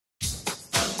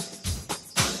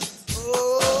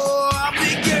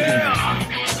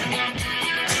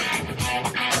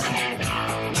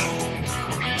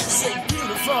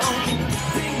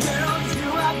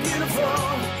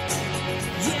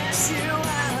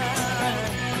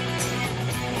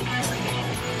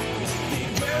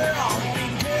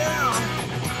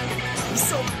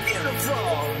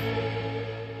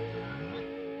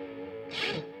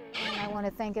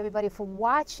thank everybody for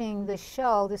watching the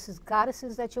show. This is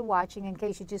Goddesses that you're watching in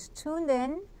case you just tuned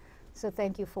in. So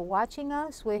thank you for watching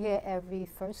us. We're here every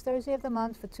first Thursday of the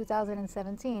month for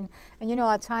 2017. And you know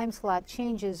our time slot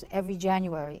changes every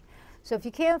January. So if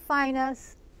you can't find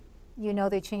us, you know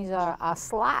they changed our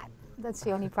slot. That's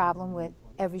the only problem with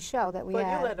every show that we have.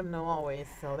 But you let them know always,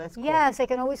 so that's cool. Yes, they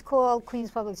can always call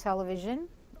Queens Public Television,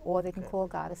 or they can call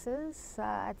Goddesses.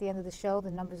 At the end of the show,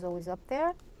 the number's always up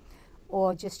there.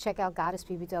 Or just check out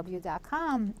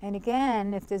goddessbbw.com. And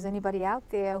again, if there's anybody out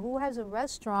there who has a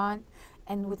restaurant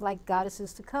and would like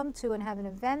Goddesses to come to and have an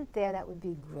event there, that would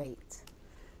be great.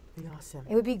 Be awesome.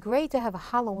 It would be great to have a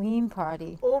Halloween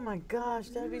party. Oh my gosh,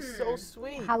 that'd be so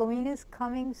sweet. Halloween is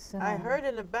coming soon. I heard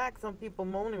in the back some people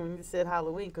moaning when you said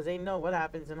Halloween because they know what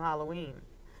happens in Halloween.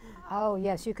 Oh,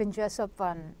 yes, you can dress up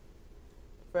on...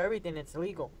 For everything, it's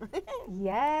legal.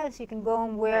 Yes, you can go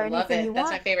and wear anything you want.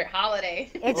 That's my favorite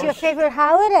holiday. It's your favorite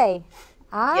holiday?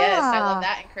 Ah. Yes, I love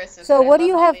that and Christmas. So what do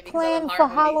you have planned for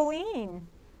Halloween?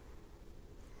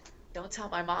 Don't tell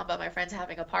my mom, but my friend's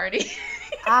having a party.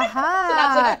 Aha. So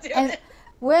that's what I'm doing. And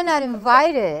we're not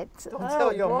invited. Don't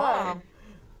tell your mom.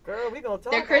 Girl, we gonna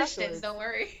talk. They're Christians, afterwards. don't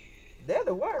worry. They're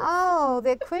the worst. Oh,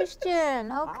 they're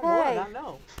Christian. Okay. I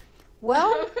know.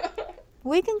 Well,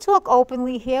 we can talk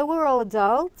openly here. We're all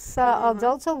adults.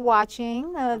 Adults are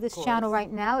watching this channel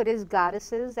right now. It is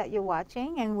Goddesses that you're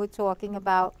watching, and we're talking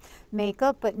about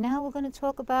makeup. But now we're going to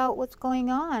talk about what's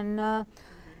going on.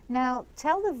 Now,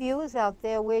 tell the viewers out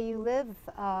there where you live.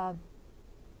 Oh,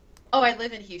 I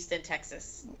live in Houston,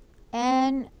 Texas.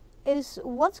 And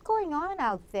what's going on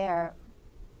out there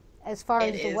as far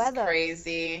as the weather? It is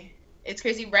crazy. It's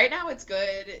crazy. Right now, it's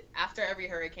good. After every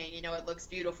hurricane, you know, it looks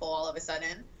beautiful all of a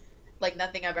sudden. Like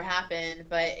nothing ever happened,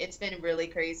 but it's been really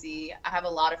crazy. I have a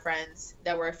lot of friends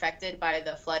that were affected by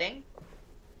the flooding.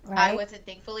 Right. I wasn't,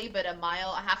 thankfully, but a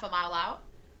half a mile out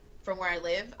from where I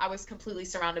live, I was completely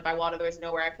surrounded by water. There was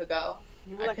nowhere I could go.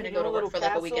 I couldn't go to work for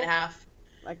like a week and a half.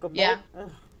 Like a boat? Yeah.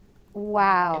 Ugh.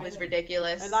 Wow. It was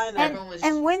ridiculous.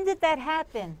 And when did that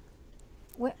happen?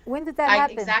 When did that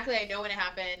happen? Exactly, I know when it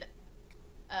happened.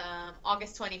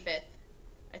 August 25th.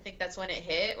 I think that's when it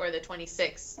hit, or the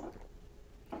 26th.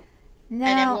 Now,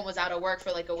 and everyone was out of work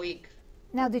for like a week.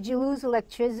 Now, did you lose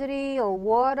electricity or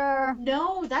water?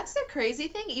 No, that's the crazy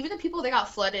thing. Even the people that got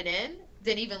flooded in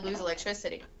didn't even lose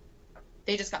electricity.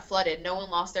 They just got flooded. No one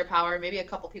lost their power. Maybe a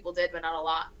couple people did, but not a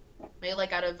lot. Maybe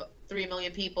like out of 3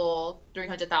 million people,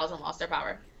 300,000 lost their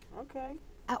power. Okay.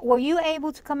 Were you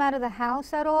able to come out of the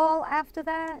house at all after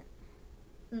that?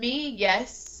 Me,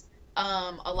 yes.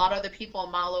 A lot of the people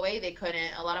a mile away, they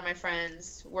couldn't. A lot of my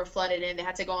friends were flooded in. They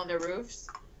had to go on their roofs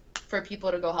for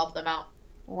people to go help them out.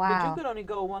 Wow. But you could only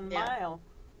go 1 mile.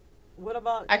 What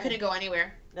about... I couldn't go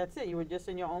anywhere. That's it. You were just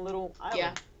in your own little island.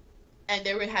 Yeah. And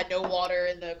they had no water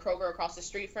in the Kroger across the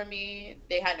street from me.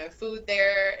 They had no food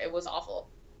there. It was awful.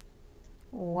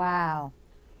 Wow.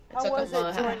 How was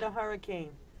it during the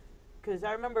hurricane? Because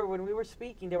I remember when we were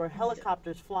speaking, there were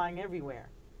helicopters flying everywhere.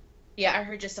 Yeah, I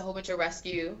heard just a whole bunch of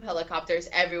rescue helicopters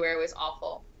everywhere. It was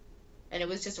awful. And it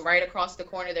was just right across the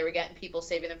corner. They were getting people,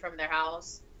 saving them from their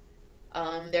house.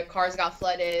 Their cars got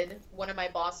flooded. One of my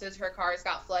bosses, her cars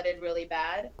got flooded really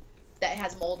bad. That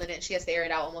has mold in it. She has to air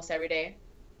it out almost every day.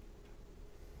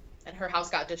 And her house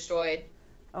got destroyed.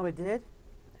 Oh, it did?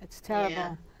 It's terrible.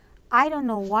 Yeah. I don't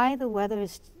know why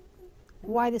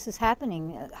why this is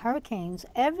happening. Hurricanes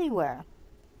everywhere.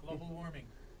 Global warming.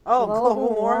 Oh,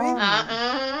 global warming?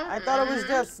 I thought it was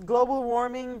just global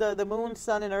warming, the moon,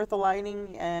 sun, and earth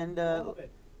aligning, and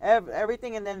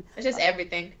everything. And then it's just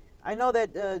everything. I know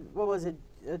that, what was it,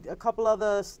 a couple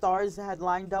other stars had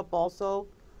lined up also.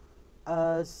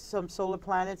 Some solar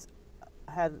planets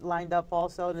had lined up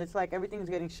also. And it's like everything's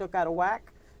getting shook out of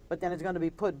whack, but then it's going to be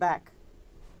put back.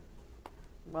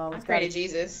 Well, I pray to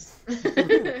Jesus,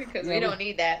 because we don't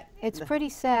need that. It's pretty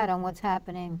sad on what's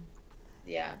happening.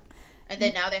 Yeah. And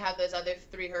then now they have those other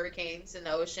 3 hurricanes in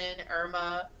the ocean,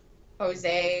 Irma,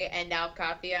 Jose, and now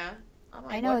Katia.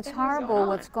 I know, it's horrible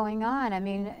what's going on. I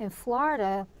mean, in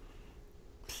Florida,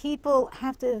 people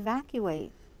have to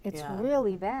evacuate. It's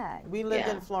really bad. We lived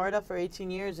in Florida for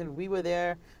 18 years, and we were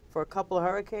there for a couple of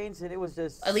hurricanes, and it was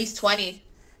just... At least 20.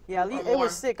 Yeah, it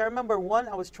was sick. I remember one,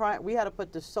 we had to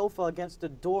put the sofa against the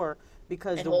door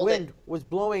because the wind was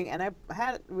blowing, and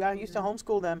I used to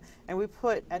homeschool them, and we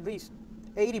put at least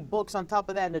 80 books on top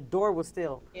of that, and the door was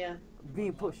still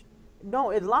being pushed. No,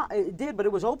 it did, but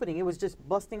it was opening. It was just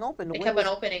busting open. It kept on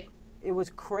opening. It was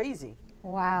crazy.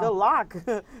 Wow. The lock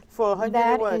for 100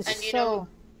 and you know,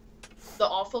 the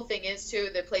awful thing is, too,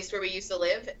 the place where we used to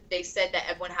live, they said that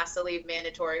everyone has to leave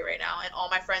mandatory right now. And all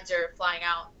my friends are flying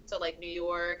out to, like, New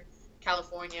York,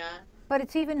 California. But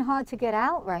it's even hard to get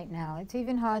out right now. It's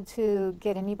even hard to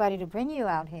get anybody to bring you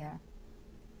out here.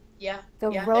 Yeah, The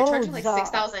yeah. They're charging roads like are.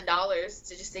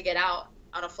 $6,000 to get out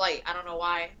on a flight. I don't know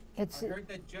why. It's. I heard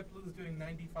that JetBlue is doing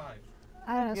 95.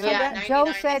 I don't know. You So know Yeah, that? Joe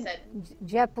 99 said they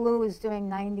said. JetBlue is doing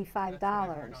That's what I heard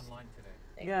 $95. online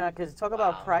today. Yeah, because talk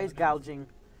about Wow. price gouging.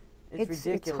 It's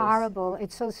ridiculous. It's horrible.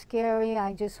 It's so scary.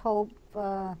 I just hope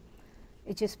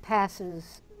it just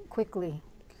passes quickly.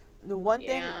 The one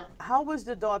thing, Yeah. how was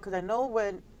the dog? Because I know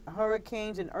when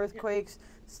hurricanes and earthquakes,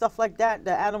 stuff like that,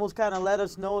 the animals kind of let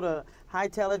us know to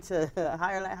hightail it to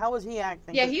higher land. How was he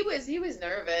acting? Yeah, he was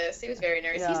nervous. He was very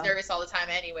nervous. He's Yeah. nervous all the time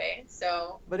anyway.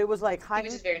 So But it was like he high.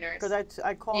 was just very nervous. Because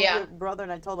I called Yeah. your brother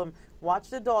and I told him, watch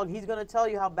the dog. He's going to tell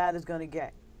you how bad it's going to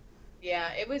get.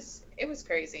 Yeah, it was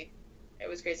crazy. It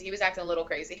was crazy. He was acting a little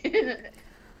crazy.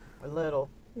 A little.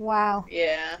 Wow.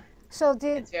 Yeah, So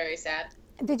it's very sad.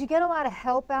 did you get a lot of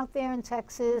help out there in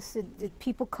Texas? Did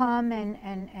people come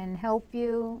and help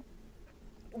you?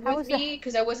 How was With me,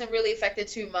 because I wasn't really affected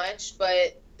too much,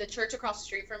 but the church across the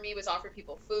street from me was offering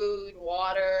people food,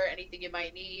 water, anything you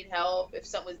might need, help if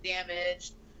something was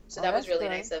damaged. So Oh, that was that's really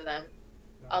good. nice of them.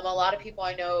 A lot of people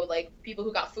I know, like people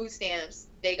who got food stamps,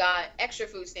 they got extra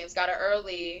food stamps, got it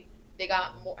early. They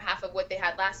got half of what they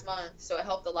had last month, so it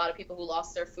helped a lot of people who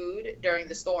lost their food during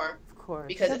the storm Of course.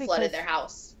 because Yeah, it flooded because- their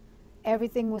house.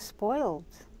 Everything was spoiled.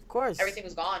 Of course. Everything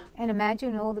was gone. And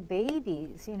imagine all the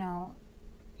babies, you know.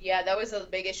 Yeah, that was a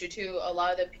big issue too. A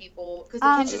lot of the people, because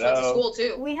the kids just went to Hello? school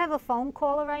too. We have a phone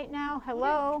caller right now.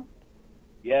 Hello.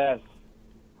 Yes,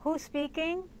 Who's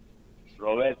speaking?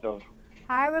 Roberto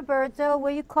Hi, Roberto.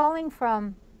 Where you calling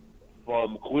from?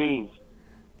 from Queens.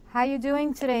 How you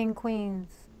doing today in Queens?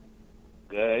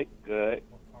 Good, good.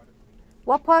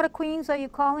 What part of Queens are you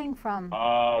calling from?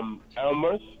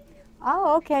 Elmer's.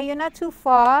 Oh, okay. You're not too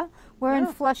far. We're in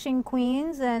Yeah. Flushing,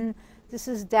 Queens, and this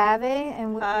is Dave,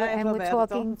 and Hi, we're Roberto.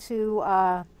 talking to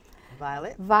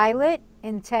Violet. Violet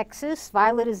in Texas.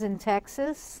 Violet is in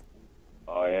Texas.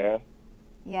 Oh yeah.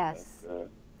 Yes. Good.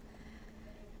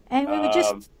 And we were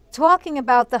just talking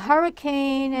about the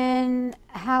hurricane and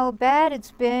how bad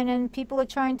it's been, and people are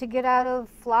trying to get out of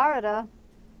Florida.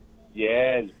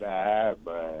 Yeah, it's bad,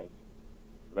 man.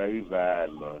 Very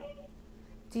bad, man.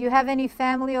 Do you have any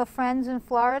family or friends in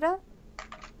Florida?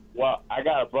 Well, I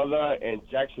got a brother in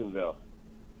Jacksonville.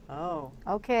 Oh.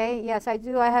 Okay, yes, I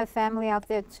do. I have family out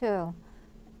there too,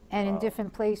 and in Wow.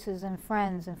 different places, and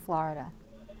friends in Florida.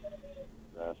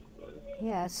 That's good.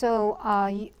 Yeah, so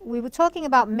we were talking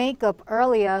about makeup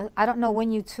earlier. I don't know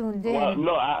when you tuned in. Well,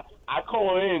 no, I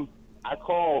call in. I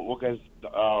call because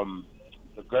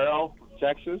the girl from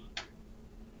Texas.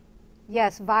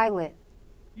 Yes, Violet.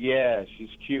 Yeah, she's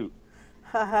cute.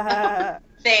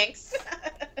 Thanks.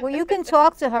 Well, you can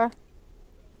talk to her.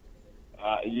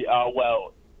 Yeah,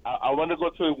 well, I want to go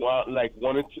to like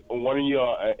one of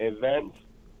your events.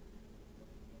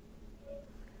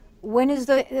 When is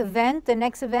the event, the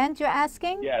next event you're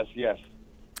asking? Yes, yes.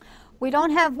 We don't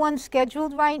have one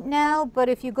scheduled right now, but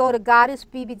if you go to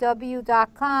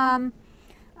goddessbbw.com,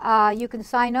 you can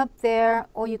sign up there,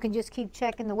 or you can just keep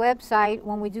checking the website.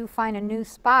 When we do find a new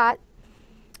spot,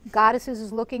 Goddesses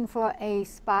is looking for a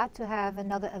spot to have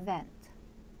another event.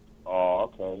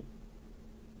 Oh, okay.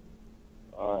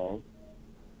 All right.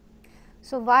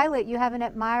 So, Violet, you have an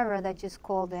admirer that just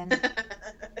called in. You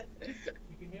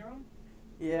can hear him?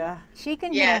 Yeah. She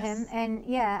can Yes. hear him, and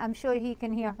yeah, I'm sure he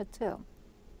can hear her too.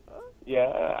 Yeah,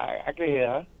 I can hear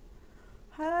her.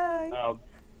 Hi.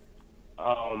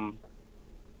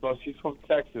 So she's from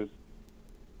Texas.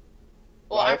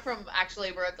 Well, I'm Right. from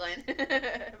actually Brooklyn,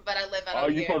 but I live out Oh,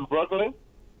 you here. from Brooklyn?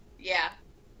 Yeah.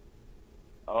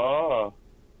 Oh.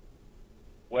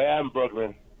 Where in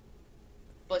Brooklyn?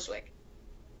 Bushwick.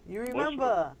 You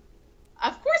remember?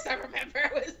 Of course I remember.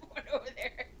 I was born over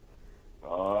there.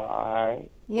 All right.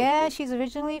 Yeah, she's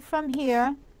originally from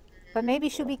here, but maybe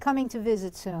she'll be coming to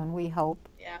visit soon, we hope.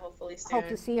 Yeah, hopefully soon. Hope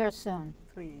to see her soon.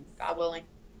 Please. God willing.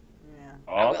 Yeah.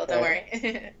 I will, don't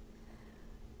worry.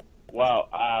 Well,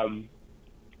 I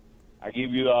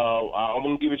give you. I'm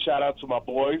gonna give a shout out to my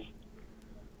boys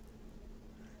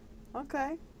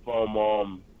Okay.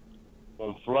 from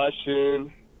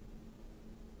Flushing,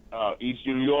 East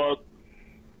New York,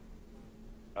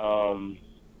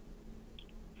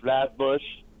 Flatbush,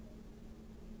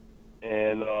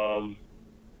 and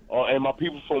and my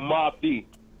people from Mob D.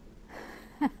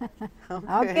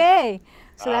 Okay.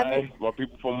 So that Alright, my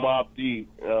people from Mob D,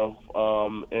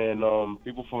 and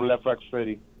people from Left Rock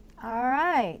City. all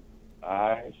right.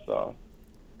 Alright, so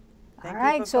Thank All you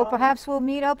right, for so calling. perhaps we'll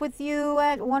meet up with you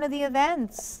at one of the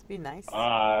events. Be nice.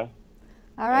 All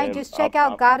right, and just check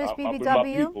I'll- out Goddess I'll bring my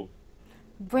BBW. people.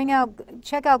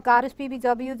 check out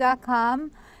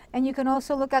goddessbbw.com, and you can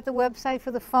also look at the website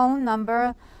for the phone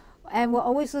number. And we're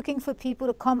always looking for people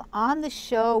to come on the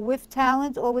show with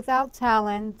talent or without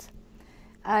talent,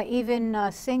 even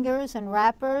singers and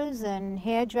rappers and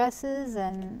hairdressers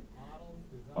and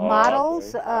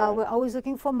models. Okay. We're always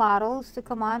looking for models to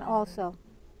come on also,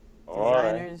 All right.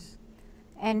 Designers.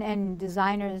 and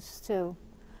designers too.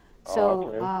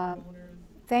 So Okay.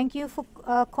 thank you for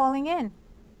calling in.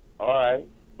 All right.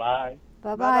 Bye.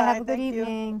 Bye-bye. Bye-bye. Have a good Thank you.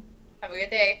 evening. Have a good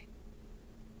day.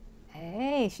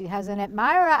 Hey, she has an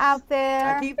admirer out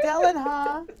there. I keep telling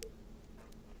her.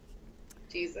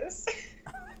 Jesus.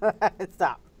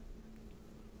 Stop.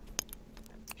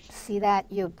 See that?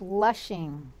 You're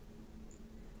blushing.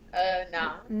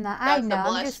 Nah. No, I That's the know. I'm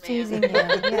blush, just man. teasing you.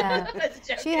 Yeah. That's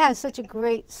She joking. has such a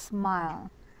great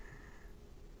smile.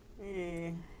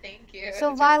 Yeah. Thank you.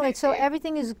 So It's Violet, so okay.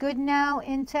 everything is good now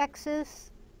in Texas?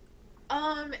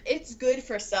 It's good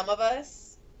for some of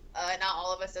us. Not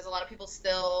all of us. There's a lot of people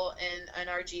still in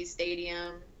NRG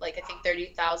Stadium, like I think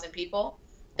 30,000 people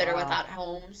that are Wow. without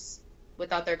homes,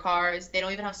 without their cars. They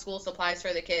don't even have school supplies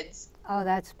for the kids. Oh,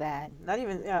 that's bad. Not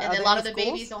even. Yeah, And are then a there lot any of the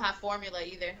schools? babies don't have formula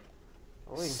either.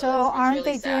 Oy. So it's aren't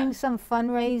really they sad. doing some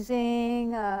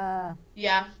fundraising?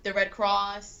 Yeah, the Red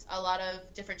Cross, a lot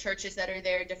of different churches that are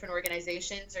there, different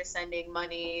organizations are sending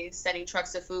money, sending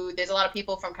trucks of food. There's a lot of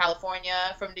people from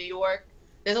California, from New York.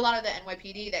 There's a lot of the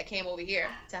NYPD that came over here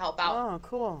to help out. Oh,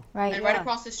 cool. Right. And right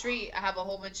across the street, I have a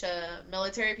whole bunch of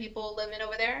military people living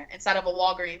over there inside of a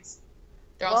Walgreens.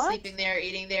 They're all What? sleeping there,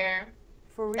 eating there,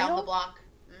 For down the real? block.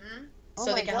 Oh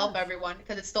So my they can help gosh. everyone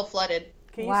because it's still flooded.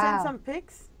 Can you Wow. send some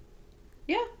pics?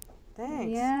 Yeah.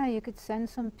 Thanks. Yeah, you could send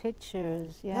some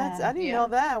pictures. Yeah. That's, I didn't Yeah. know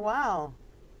that. Wow.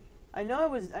 I know it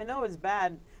was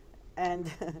bad.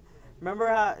 And remember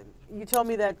how you told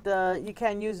me that you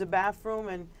can't use the bathroom,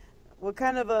 and what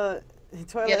kind of a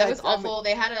toilet? Yeah, that was I mean- awful.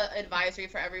 They had an advisory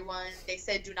for everyone. They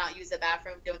said do not use the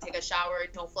bathroom, don't take a shower,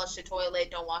 don't flush the toilet,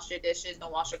 don't wash your dishes,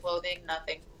 don't wash your clothing,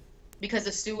 nothing. Because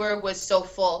the sewer was so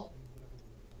full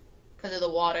because of the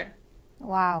water.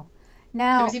 Wow. There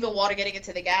Now, was even water getting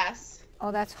into the gas.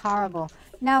 oh, that's horrible.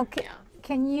 Now, Yeah.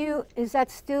 can you, is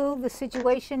that still the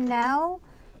situation now?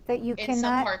 That you In some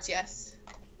cannot, parts, yes.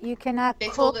 you cannot They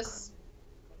cook, told us,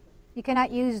 you cannot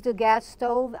use the gas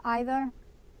stove either?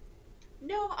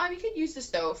 no, we could use the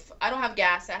stove. I don't have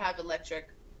gas, I have electric.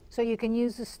 So you can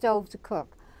use the stove to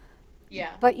cook,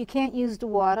 Yeah. but you can't use the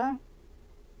water?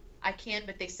 I can,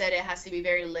 but they said it has to be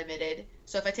very limited.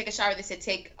 So if I take a shower, they said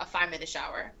take a 5-minute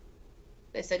shower.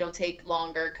 They said don't take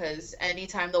longer because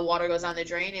anytime the water goes down the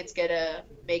drain, it's gonna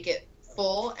make it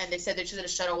full. And they said they're just gonna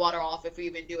shut our water off if we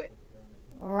even do it.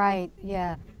 Right,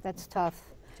 yeah, that's tough.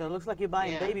 So it looks like you're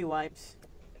buying Yeah. baby wipes.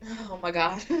 Oh my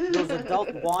God. Those adult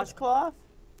washcloth.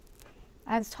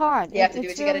 It's hard. You have to do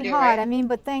It's what you gotta really do, hard. right? I mean,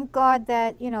 but thank God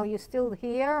that, you're still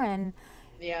here and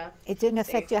Yeah. it didn't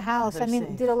affect Safe. your house. I They're mean,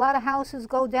 safe. did a lot of houses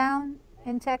go down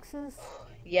in Texas?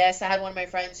 Yes, I had one of my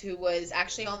friends who was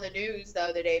actually on the news the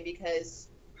other day because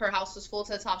her house was full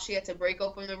to the top. She had to break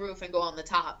open the roof and go on the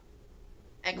top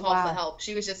and call Wow. for help.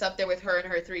 She was just up there with her and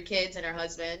her 3 kids and her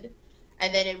husband.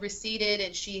 And then it receded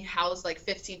and she housed like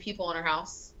 15 people in her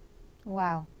house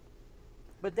Wow.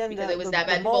 But then because the, it was the, that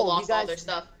the bad. People mold, lost you all guys, their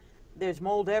stuff. there's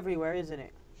mold everywhere, isn't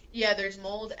it? Yeah, there's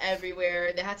mold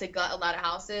everywhere. They had to gut a lot of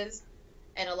houses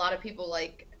and a lot of people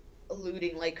like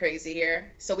looting like crazy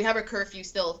here. So we have a curfew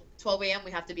still. 12 a.m.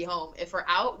 we have to be home. If we're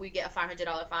out, we get a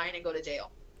 $500 fine and go to jail.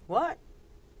 What?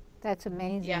 That's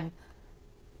amazing. Yeah.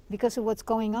 Because of what's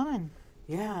going on.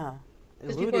 Yeah.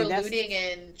 Because people are that's- looting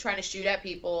and trying to shoot at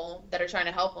people that are trying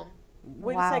to help them.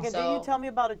 Wait Wow. a second. Didn't you So- tell me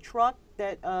about a truck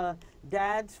that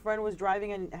Dad's friend was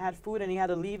driving and had food and he had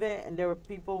to leave it, and there were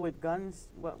people with guns?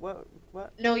 What?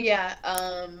 No, yeah.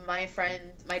 My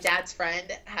dad's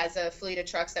friend has a fleet of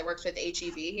trucks that works with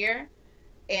HEB here,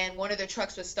 and one of their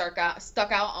trucks was stuck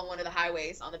out on one of the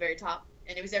highways on the very top,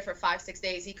 and it was there for 5-6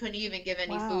 days. He couldn't even give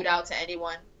any Wow. food out to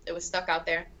anyone. It was stuck out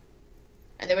there,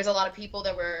 and there was a lot of people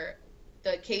that were.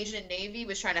 The Cajun Navy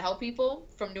was trying to help people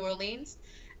from New Orleans,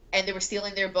 and they were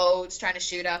stealing their boats, trying to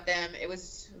shoot at them. It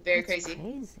was very That's crazy.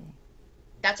 crazy.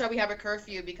 That's why we have a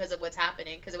curfew because of what's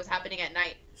happening, because it was happening at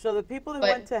night. So the people that But-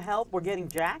 went to help were getting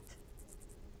jacked?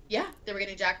 Yeah, they were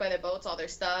getting jacked by their boats, all their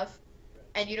stuff.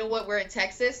 And you know what? We're in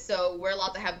Texas, so we're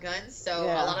allowed to have guns. So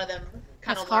Yeah. a lot of them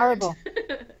kind That's of learned. horrible.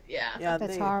 Yeah. Yeah,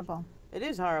 That's horrible. It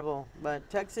is horrible, but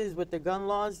Texas with the gun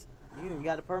laws, you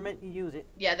got a permit, you use it.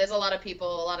 Yeah, there's a lot of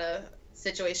people, a lot of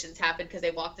situations happened because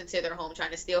they walked into their home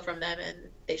trying to steal from them and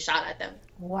they shot at them.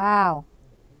 Wow.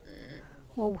 Mm.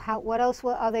 Well, what else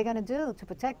are they going to do to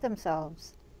protect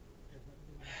themselves?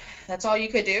 That's all you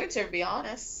could do, to be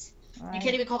honest. Right. You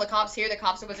can't even call the cops here. The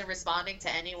cops wasn't responding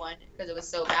to anyone because it was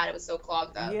so bad. It was so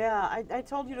clogged up. Yeah, I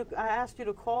told you I asked you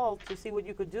to call to see what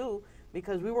you could do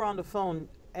because we were on the phone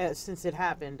since it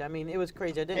happened. I mean, it was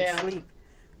crazy. I didn't sleep.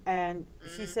 And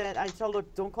she said, I told her,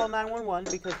 don't call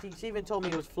 911 because she even told me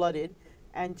it was flooded.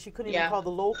 And she couldn't even call the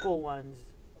local ones.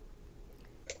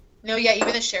 No, yeah,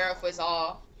 even the sheriff was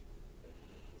all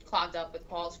clogged up with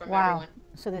calls from everyone.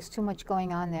 So there's too much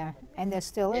going on there. And there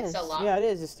still is. It's a lot. Yeah, it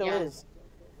is. It still is.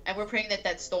 And we're praying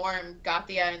that storm,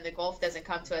 Gatia in the Gulf, doesn't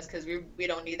come to us because we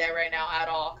don't need that right now at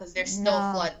all because there's still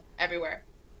flood everywhere.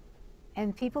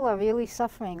 And people are really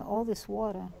suffering all this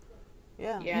water.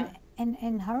 Yeah.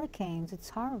 And hurricanes, it's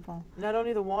horrible. Not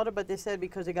only the water, but they said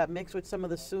because it got mixed with some of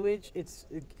the sewage,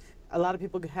 a lot of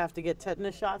people have to get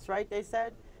tetanus shots, right? They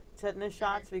said tetanus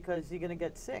shots because you're gonna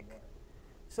get sick.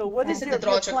 So what is your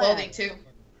throw out your plan? clothing too.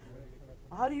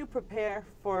 How do you prepare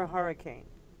for a hurricane?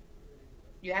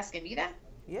 You asking me that?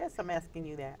 Yes, I'm asking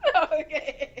you that.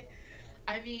 Okay.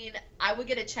 I mean, I would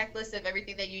get a checklist of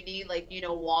everything that you need, like,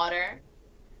 water.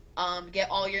 Get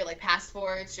all your,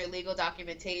 passports, your legal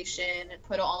documentation,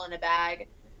 put it all in a bag.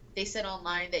 They said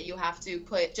online that you have to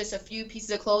put just a few pieces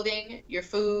of clothing, your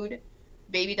food,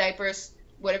 baby diapers,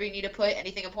 whatever you need to put,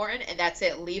 anything important, and that's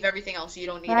it. Leave everything else. You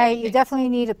don't need anything. You definitely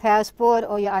need a passport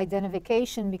or your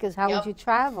identification because how would you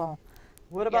travel?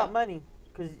 What about money?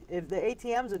 Because if the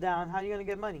ATMs are down, how are you going to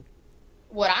get money?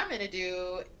 What I'm going to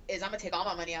do is I'm going to take all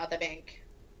my money out the bank.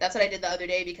 That's what I did the other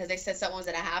day because they said something was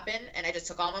going to happen, and I just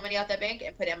took all my money out the bank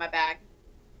and put it in my bag.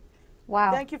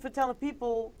 Wow. Thank you for telling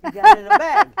people you got it in a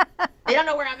bag. They don't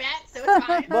know where I'm at, so it's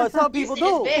fine. But some people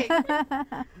do. Big.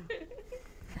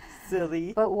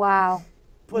 Silly. But wow.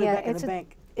 Put it back in the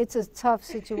bank. It's a tough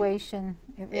situation.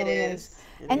 It really is.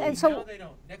 And so no, they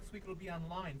don't. Next week it'll be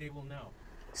online. They will know.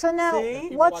 So now,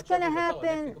 what's going to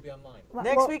happen?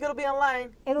 Next week it'll be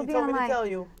online. It'll be told me online. to tell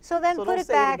you. So then So put don't it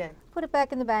say it back. again. Put it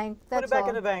back in the bank. That's Put it back all.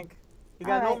 in the bank. You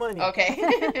got no money. Okay.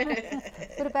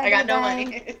 Put it back I got in the no bank,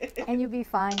 money. and you'll be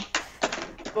fine.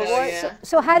 But Oh, what? yeah.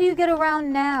 So how do you get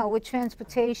around now with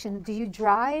transportation? Do you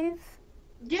drive?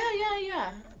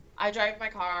 Yeah. I drive my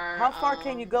car. How far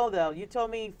can you go though? You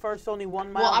told me first only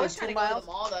 1 mile. Well, I then was trying 2 to go to miles.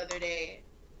 the mall the other day,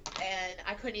 and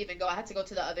I couldn't even go. I had to go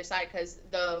to the other side because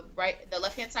the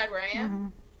left-hand side where I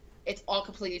am, it's all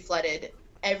completely flooded.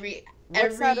 Every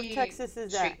side of Texas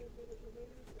is that? street.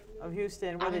 Of Houston.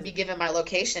 I'm What gonna is be it? giving my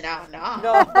location out now.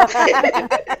 No.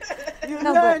 You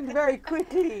No, learned very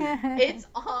quickly. It's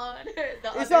on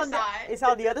the It's other on. side It's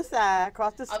on the other side,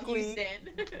 across the of street.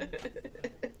 Houston.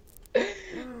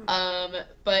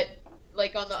 But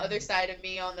like on the other side of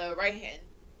me, on the right hand.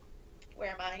 Where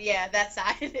am I? Yeah, that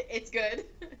side. It's good.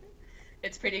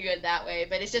 It's pretty good that way.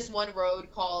 But it's just one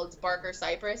road called Barker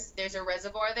Cypress. There's a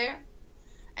reservoir there,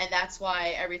 and that's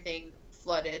why everything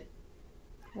flooded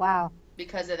Wow.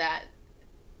 because of that.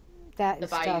 That The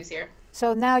is tough. bayous here.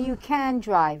 So now you can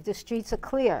drive. The streets are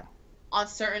clear. On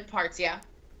certain parts, yeah.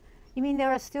 You mean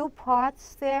there are still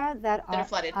parts there that That are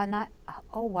flooded. Are not.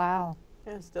 Oh wow.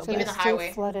 Yeah, it's still So Even they're the still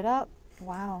highway. flooded up.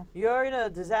 Wow. You're in a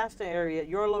disaster area.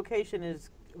 Your location is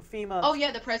FEMA. Oh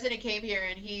yeah, the president came here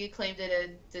and he claimed it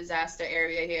a disaster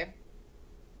area here.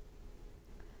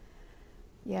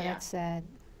 Yeah, Yeah. that's sad.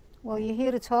 Well, you're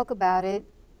here to talk about it.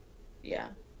 Yeah.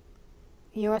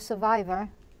 You're a survivor.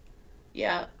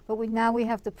 Yeah. But now we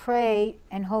have to pray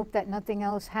and hope that nothing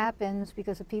else happens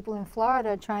because the people in Florida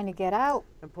are trying to get out.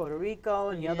 And Puerto Rico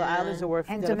and the other Yeah. islands that were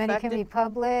And that Dominican affected.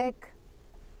 Republic.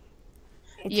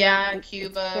 Yeah, it's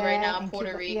Cuba bad, right now, and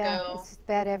Puerto Cuba- Yeah, Rico. it's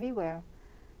bad everywhere.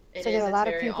 It So is, there are a it's lot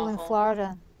of very people in awful.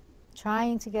 Florida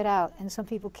trying to get out, and some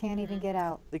people can't even get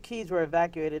out. The Keys were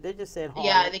evacuated. They just said home.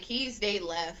 Yeah, the Keys, they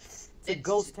left. It's a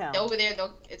ghost town. Over there,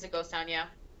 it's a ghost town, yeah.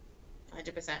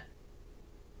 100%.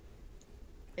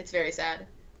 It's very sad.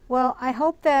 Well, I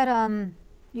hope that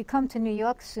you come to New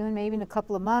York soon, maybe in a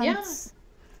couple of months.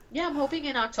 Yeah, I'm hoping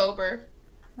in October.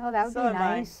 Oh, that would So be am I.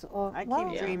 nice. Or I well,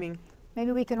 keep dreaming.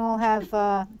 maybe we can all have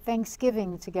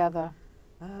Thanksgiving together.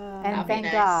 And That'd be thank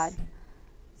nice. God.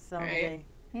 Someday.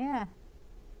 Yeah,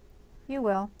 you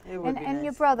will. It would be And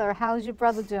your nice. brother, how's your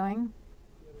brother doing?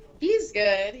 He's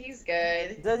good. He's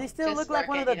good. Does he still Just look like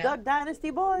one of the working, you know. Duck Dynasty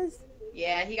boys?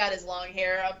 Yeah, he got his long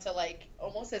hair up to like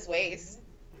almost his waist.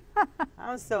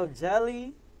 I'm so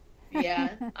jelly.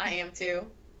 Yeah, I am too.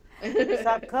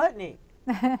 Stop cutting it.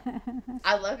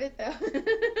 I love it though.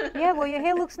 Yeah, well, your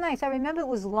hair looks nice. I remember it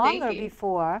was longer you.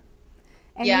 before.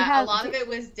 And you Yeah, have, a lot of it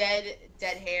was dead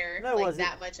hair. No, it like wasn't.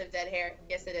 that much of dead hair.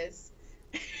 Yes, it is.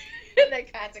 They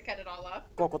had to cut it all off.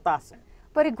 Cocotazo.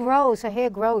 But it grows. Her hair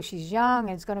grows. She's young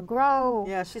and it's going to grow.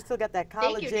 Yeah, she still got that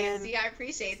Thank collagen. you, Nancy. I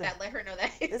appreciate that. Let her know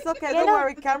that. It's okay. You Don't know-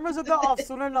 worry. Cameras will go off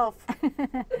soon enough.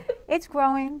 It's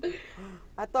growing.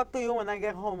 I talk to you when I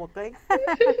get home, okay?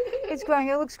 It's growing.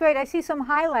 It looks great. I see some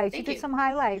highlights. Thank You did you. some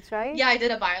highlights, right? Yeah, I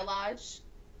did a biolage.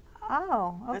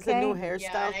 Oh, That's a new okay. hairstyle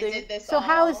Yeah, and I thing. did this So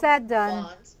how is all that done?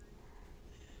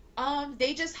 blonde.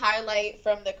 They just highlight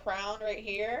from the crown right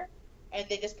here, and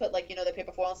they just put like the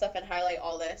paper foil and stuff and highlight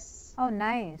all this. Oh,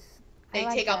 nice. I They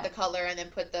like take out the that. color and then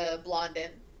put the blonde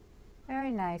in.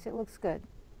 Very nice. It looks good.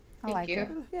 I Thank like you. it.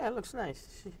 Yeah, it looks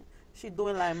nice. She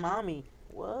doing like mommy.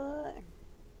 What?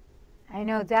 I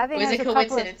know. It Davin was has a a couple of,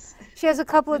 coincidence. she has a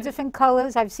couple of different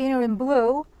colors. I've seen her in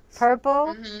blue,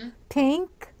 purple, Hmm.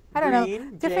 pink. I don't know.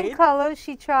 Green, Different jade. colors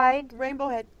she tried. Rainbow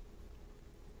head.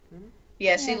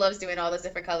 Yeah, she Yeah. loves doing all those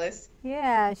different colors.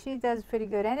 Yeah, she does pretty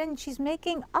good. And then she's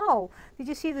making, did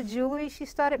you see the jewelry she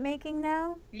started making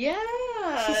now? Yeah.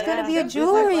 She's going to Yeah. be a This is-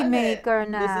 jewelry love it. maker This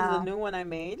is now. a new one I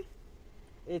made.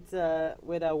 It's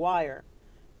with a wire.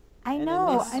 I and then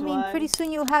know. this I mean, pretty one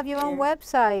soon you'll have your own here.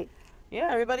 website. Yeah,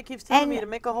 everybody keeps telling me And- to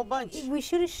make a whole bunch. We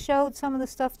should have showed some of the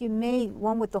stuff you made.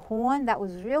 One with the horn, that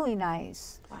was really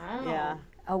nice. Wow. Yeah,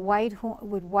 A white horn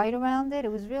with white around it.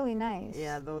 It was really nice.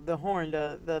 yeah. The horn,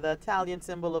 the Italian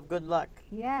symbol of good luck.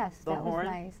 Yes, The that was horn.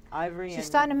 nice. Ivory. She's and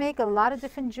starting to make a lot of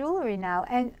different jewelry now,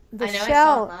 and the I know, I saw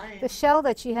shell, mine. the shell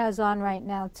that she has on right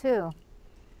now too.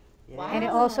 Yeah. Wow. And it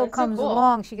also that's so comes cool.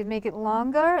 long. She could make it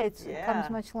longer. It Yeah. comes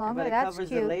much longer. But it That's covers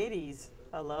the cute. ladies.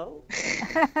 Hello.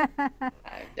 I'm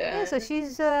Yeah, so done.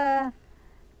 she's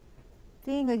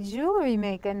being a jewelry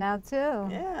maker now too.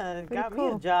 Yeah, it Pretty got me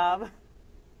cool. a job.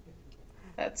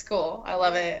 That's cool. I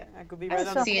love it. I could be That's right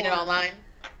on so the Seeing it corner. online.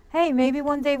 Hey, maybe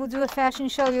one day we'll do a fashion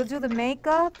show. You'll do the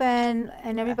makeup, and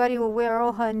everybody will wear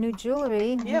all her new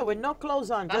jewelry. Yeah, with no clothes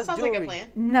on, That just sounds jewelry. like a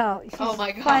plan. No, she's Oh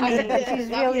my god. funny. That'd She's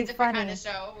be really a different funny. kind of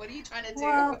show. What are you trying to do?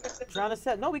 Well- Trying to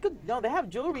set. No, we could. No, they have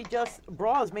jewelry, just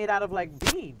bras made out of like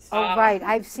beads. Oh, right.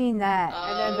 I've seen that.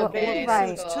 And then Oh, the bathing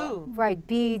right. suits too. Right,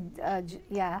 bead.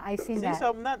 Yeah, I've seen See, that. so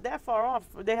I'm not that far off.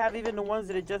 They have even the ones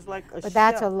that are just like a But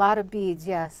that's a shell. lot of beads,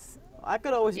 yes. I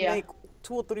could always Yeah. make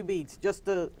 2 or 3 beads just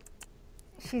to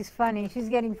She's funny. She's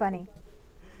getting funny.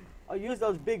 or use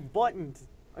those big buttons.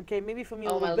 Okay, maybe for me a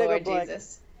Oh little my bigger, Lord but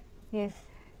Jesus. Yes.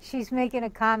 She's making a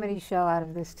comedy show out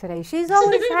of this today. She's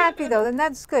always happy, though, and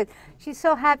that's good. She's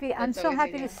so happy. I'm That's so always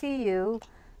happy good, to yeah. see you.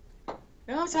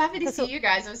 No, I'm so happy to That's see you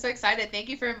guys. I'm so excited. Thank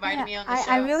you for inviting Yeah, me on the I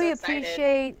show. really I'm so excited.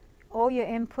 appreciate all your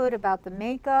input about the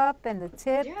makeup and the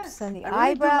tips Yes. and the I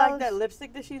really do eyebrows. like that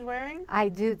lipstick that she's wearing. I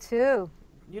do, too.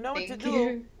 You know what to Thank do.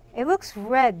 you. It looks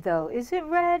red, though. Is it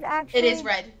red, actually? It is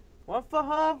red. One for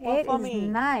her, one It for is me.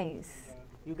 nice.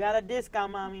 You got a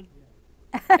discount, mommy.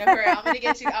 Don't worry, I'm gonna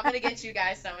get you. I'm gonna get you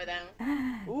guys some of them.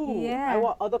 Ooh, Yeah. I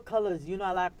want other colors. You know,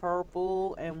 I like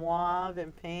purple and mauve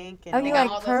and pink. And Oh, They you got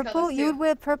like all those purple? colors, You too. would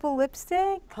wear purple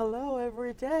lipstick? hello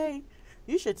every day.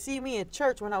 You should see me in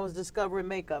church when I was discovering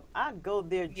makeup. I'd go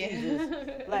there, Jesus.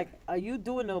 Yeah. Like, are you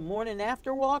doing a morning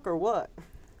after walk or what?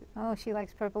 Oh, she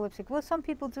likes purple lipstick. Well, some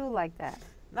people do like that.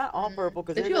 Not all purple,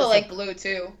 because There's people that like blue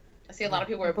too. I see a lot of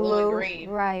people wear blue and green.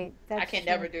 Right. I That's can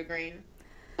true. never do green.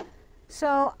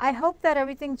 So I hope that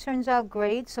everything turns out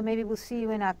great. So maybe we'll see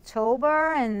you in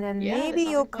October, and then Yeah, that maybe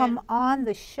sounds you'll like a plan. come on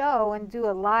the show and do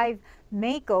a live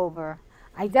makeover.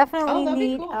 I definitely Oh, that'd be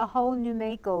need cool. a whole new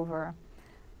makeover.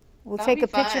 We'll That'd take a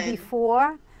be picture fun.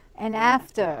 before and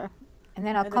after, and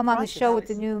then I'll And the come on the process. show with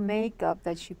the new makeup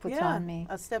that she puts yeah, on me.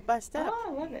 a step by step. Oh,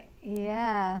 I love it.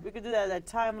 Yeah, We could do that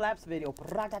time lapse video.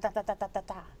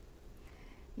 Ra-ta-ta-ta-ta-ta-ta.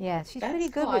 yeah, she's That's pretty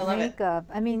good cool. I with love it. makeup.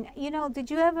 I mean,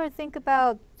 did you ever think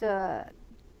about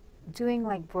doing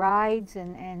like brides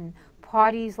and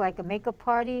parties, like a makeup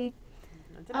party?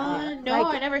 No,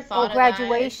 Like, I never Or thought of that. It seems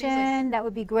graduation, that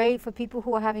would be great for people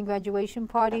who are having graduation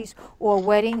parties, or a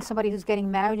wedding, somebody who's getting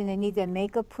married and they need their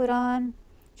makeup put on.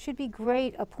 Should be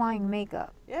great applying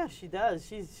makeup. Yeah, she does.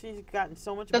 She's gotten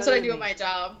so much That's better what I than do at me. my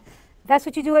job. That's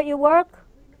what you do at your work?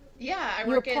 Yeah, I You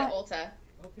work at apply- Ulta.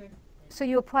 Okay. So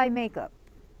you apply makeup.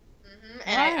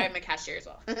 And Right. I'm a cashier as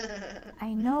well.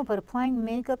 I know, but applying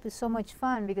makeup is so much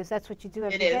fun because that's what you do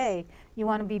every It is. day. You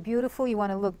want to be beautiful, you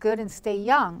want to look good and stay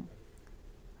young.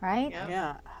 Right? Yep.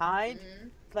 Yeah, hide. Mhm.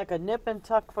 It's like a nip and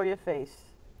tuck for your face.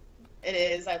 It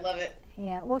is. I love it.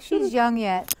 Yeah. Well, she's young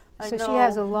yet, I so she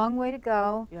has a know. long way to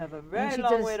go. You have a very she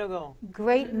long does- way to go.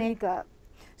 Great makeup.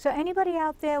 So anybody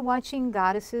out there watching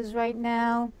Goddesses right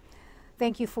now,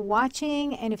 thank you for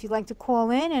watching. And if you'd like to call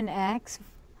in and ask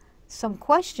some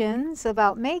questions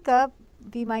about makeup,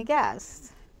 be my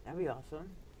guest. That'd be awesome.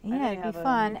 Yeah, it'd be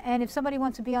fun. And if somebody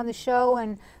wants to be on the show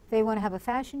and they want to have a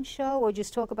fashion show or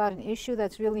just talk about an issue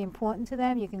that's really important to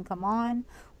them, you can come on.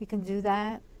 We can do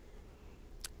that.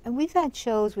 And we've had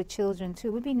shows with children too.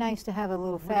 It would be nice to have a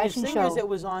little fashion One of your singers show. that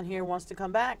was on here wants to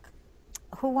come back.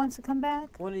 Who wants to come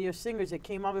back? One of your singers that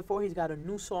came out before, he's got a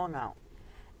new song out.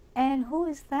 And who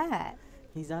is that?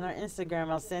 He's on our Instagram.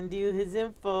 I'll send you his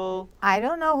info. I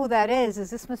don't know who that is.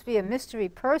 This must be a mystery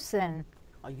person.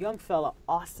 A young fella,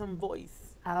 awesome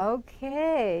voice.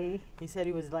 Okay. He said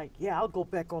he was like, yeah, I'll go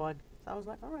back on. So I was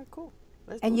like, all right, cool.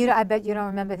 Let's And do you, it. I bet you don't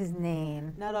remember his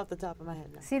name. Not off the top of my head.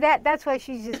 No. See, that's why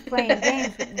she's just playing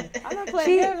games with me. I'm not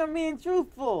playing games. I'm being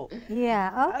truthful. Yeah,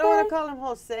 okay. I don't want to call him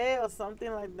Jose or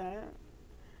something like that.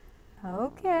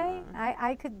 Okay.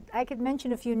 I could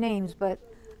mention a few names, but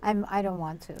I don't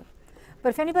want to. But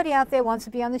if anybody out there wants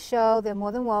to be on the show, they're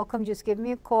more than welcome. Just give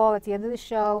me a call at the end of the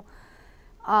show.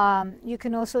 You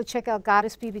can also check out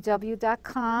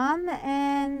goddessbbw.com,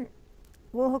 and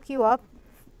we'll hook you up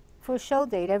for a show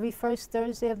date every first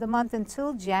Thursday of the month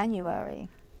until January.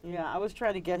 Yeah, I was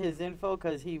trying to get his info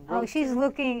because he wrote. Oh, she's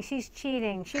looking. She's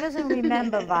cheating. She doesn't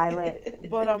remember, Violet.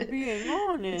 But I'm being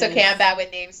honest. It's okay, I'm bad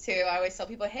with names too. I always tell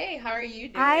people, hey, how are you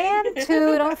doing? I am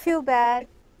too. Don't feel bad.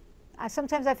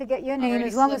 Sometimes I forget your name already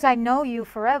as long as slipping. I know you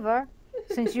forever,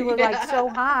 since you were like so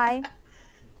high.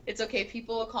 It's okay.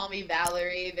 People will call me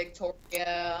Valerie,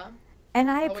 Victoria. And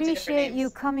I whole bunch of different appreciate you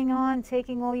names. coming on,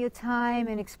 taking all your time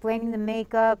and explaining the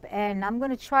makeup. And I'm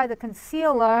going to try the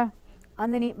concealer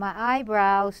underneath my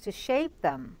eyebrows to shape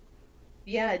them.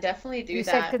 Yeah, definitely do You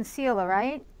that. said concealer,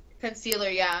 right? Concealer,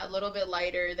 yeah, a little bit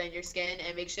lighter than your skin,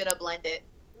 and make sure to blend it.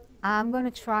 I'm going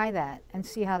to try that and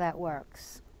see how that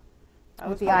works. I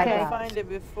with was the trying to eyebrows. find it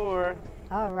before.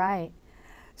 All right.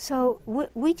 So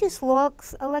we just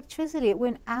lost electricity. It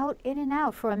went out, in and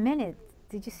out for a minute.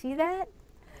 Did you see that?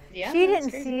 Yeah, She that's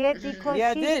didn't great. see it because Yeah,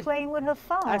 I she's did. playing with her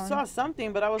phone. I saw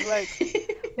something, but I was like,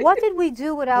 What did we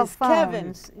do with our It's Kevin.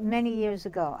 phones many years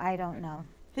ago? I don't know.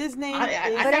 his name I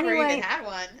is. But never anyway, even had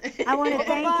one. I want to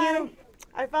thank you.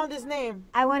 I found his name.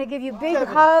 I want to give you big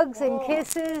Kevin. hugs and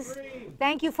kisses.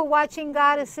 Thank you for watching,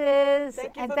 Goddesses.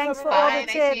 Thank you And for thanks for coming all Bye, the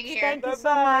nice tips. being here. Thank you so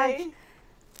Bye-bye. much.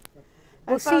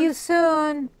 We'll see you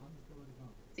soon.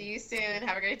 See you soon.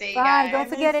 Have a great day, you Bye. guys. Don't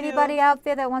forget miss you. anybody out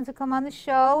there that wants to come on the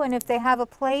show. And if they have a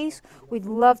place, we'd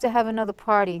love to have another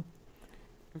party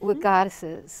with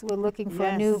Goddesses. We're looking for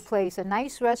a new Yes. place, a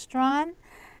nice restaurant,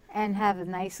 and have a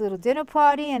nice little dinner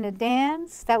party and a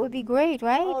dance. That would be great,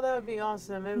 right? Oh, that would be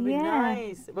awesome. It would be Yeah.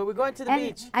 nice. But we're going to the And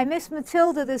beach. I miss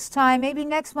Matilda this time. Maybe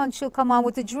next month she'll come on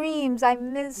with the dreams. I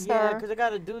miss Yeah, her. because I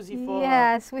got a doozy for her.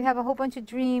 Yes, we have a whole bunch of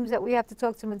dreams that we have to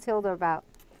talk to Matilda about.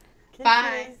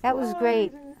 Bye. Kisses. That was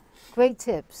great. Great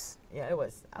tips. Yeah, it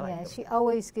was. I Yeah, liked it. she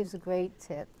always gives a great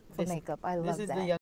tip for This- makeup. I This love is that. the